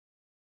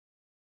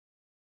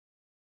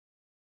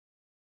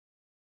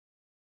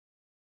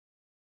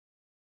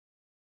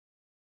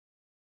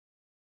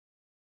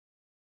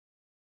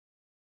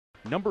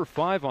Number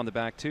 5 on the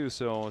back too,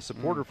 so a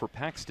supporter for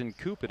Paxton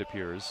Coop, it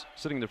appears,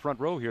 sitting in the front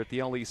row here at the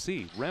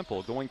LEC.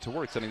 Rempel going to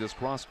work, setting this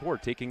cross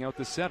court, taking out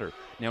the setter.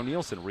 Now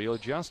Nielsen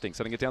readjusting,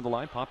 setting it down the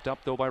line, popped up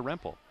though by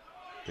Rempel.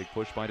 Big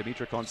push by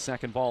Dimitrik on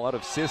second ball, out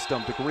of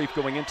system. DeGrief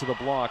going into the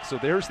block, so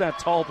there's that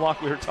tall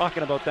block. We were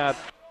talking about that.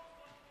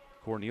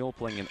 Corneal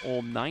playing in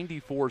all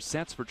 94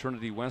 sets for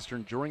Trinity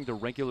Western during the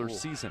regular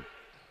season.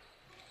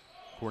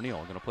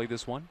 Corneal going to play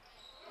this one.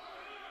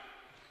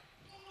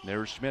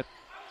 There's Schmidt.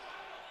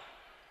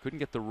 Couldn't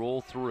get the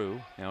roll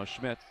through. Now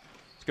Schmidt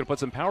is going to put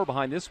some power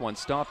behind this one.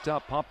 Stopped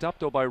up, popped up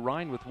though by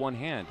Ryan with one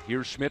hand.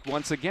 Here's Schmidt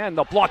once again.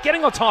 The block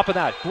getting on top of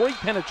that. Great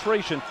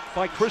penetration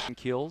by Christian.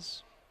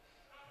 Kills.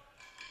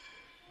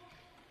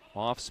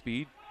 Off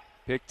speed.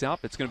 Picked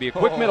up. It's going to be a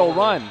quick middle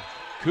run.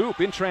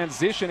 Coop in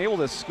transition, able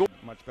to score.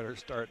 Much better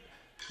start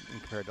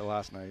compared to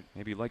last night.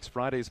 Maybe he likes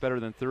Fridays better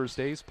than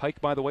Thursdays.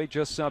 Pike, by the way,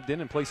 just subbed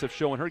in place of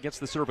Schoenherr. Gets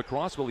the serve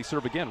across. Will he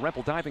serve again?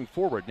 Rempel diving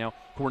forward. Now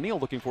Corneal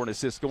looking for an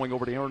assist going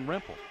over to Aaron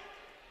Rempel.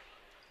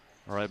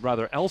 All right,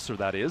 rather Elser,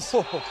 that is.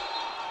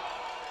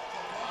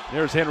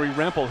 There's Henry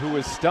Rempel, who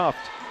is stuffed.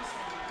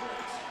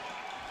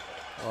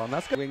 Well, and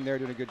that's good. Wing there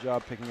doing a good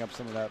job picking up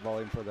some of that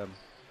volume for them.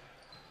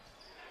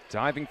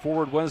 Diving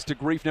forward was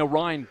DeGrief. Now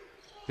Ryan,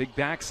 big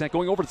back set.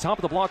 Going over the top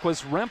of the block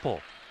was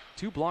Rempel.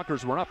 2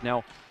 blockers were up.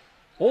 Now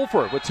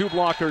Olford with 2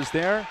 blockers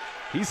there.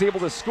 He's able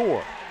to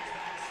score.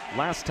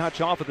 Last touch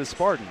off of the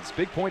Spartans.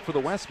 Big point for the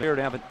Wesmen. There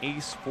to have an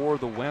ace for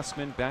the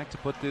Wesmen. Back to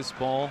put this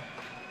ball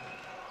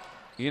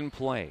in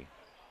play.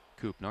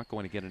 Coop not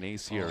going to get an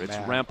ace here. It's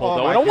Rempel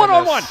though. And a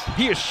one-on-one.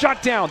 He is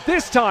shut down.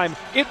 This time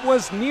it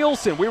was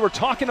Nielsen. We were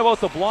talking about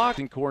the block.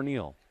 And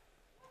Corneal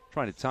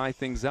trying to tie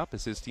things up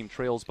as his team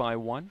trails by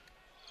 1.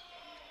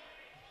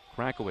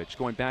 Krakowicz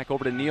going back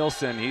over to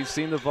Nielsen. He's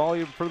seen the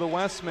volume for the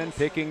Wesmen,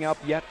 picking up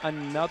yet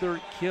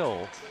another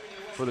kill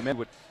for the men.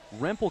 What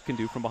Rempel can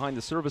do from behind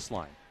the service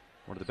line.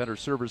 One of the better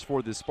servers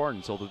for the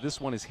Spartans, although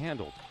this one is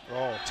handled.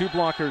 2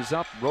 blockers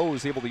up.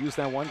 Rose able to use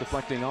that one,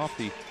 deflecting off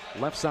the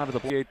left side of the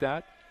plate.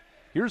 That.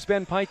 Here's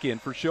Ben Pike in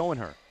for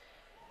Schoenherr.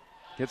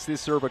 Gets this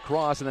serve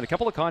across, and then a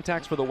couple of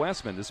contacts for the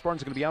Wesmen. The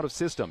Spartans are going to be out of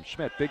system.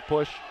 Schmidt, big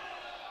push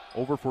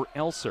over for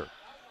Elser.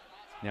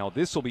 Now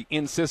this will be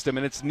in system,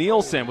 and it's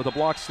Nielsen with a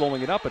block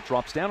slowing it up. It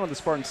drops down on the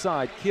Spartan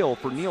side. Kill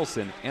for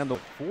Nielsen, and the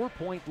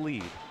 4-point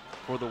lead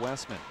for the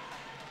Wesmen.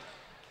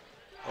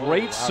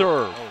 Great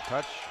serve.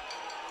 Touch.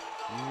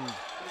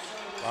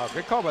 Wow,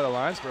 good call by the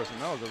lines person.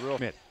 That was a real.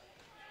 Schmidt.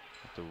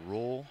 The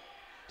roll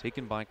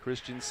taken by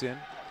Christensen.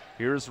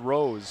 Here's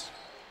Rose.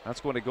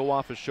 That's going to go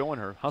off of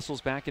Schoenherr. Hustles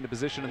back into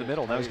position in the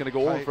middle. Now he's going to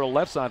go over for a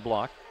left side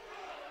block.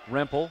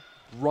 Rempel,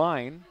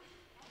 Ryan,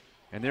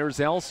 and there's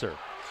Elser.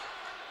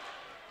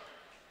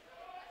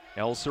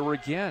 Elser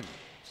again.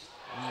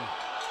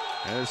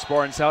 And the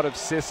Spartans out of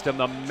system.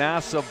 The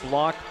massive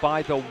block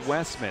by the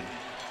Wesmen.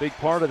 Big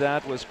part of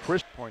that was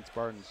Chris. Point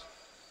Spartans.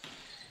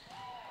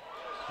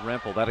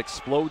 Rempel, that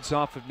explodes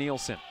off of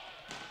Nielsen.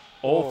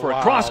 For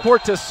a cross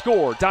court to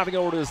score. Diving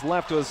over to his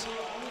left was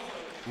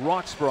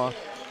Roxborough.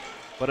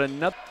 But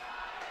another.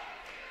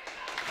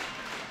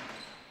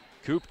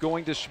 Coop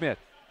going to Schmidt.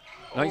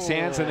 Nice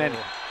hands, and then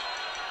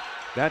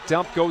that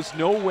dump goes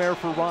nowhere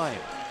for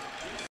Ryan.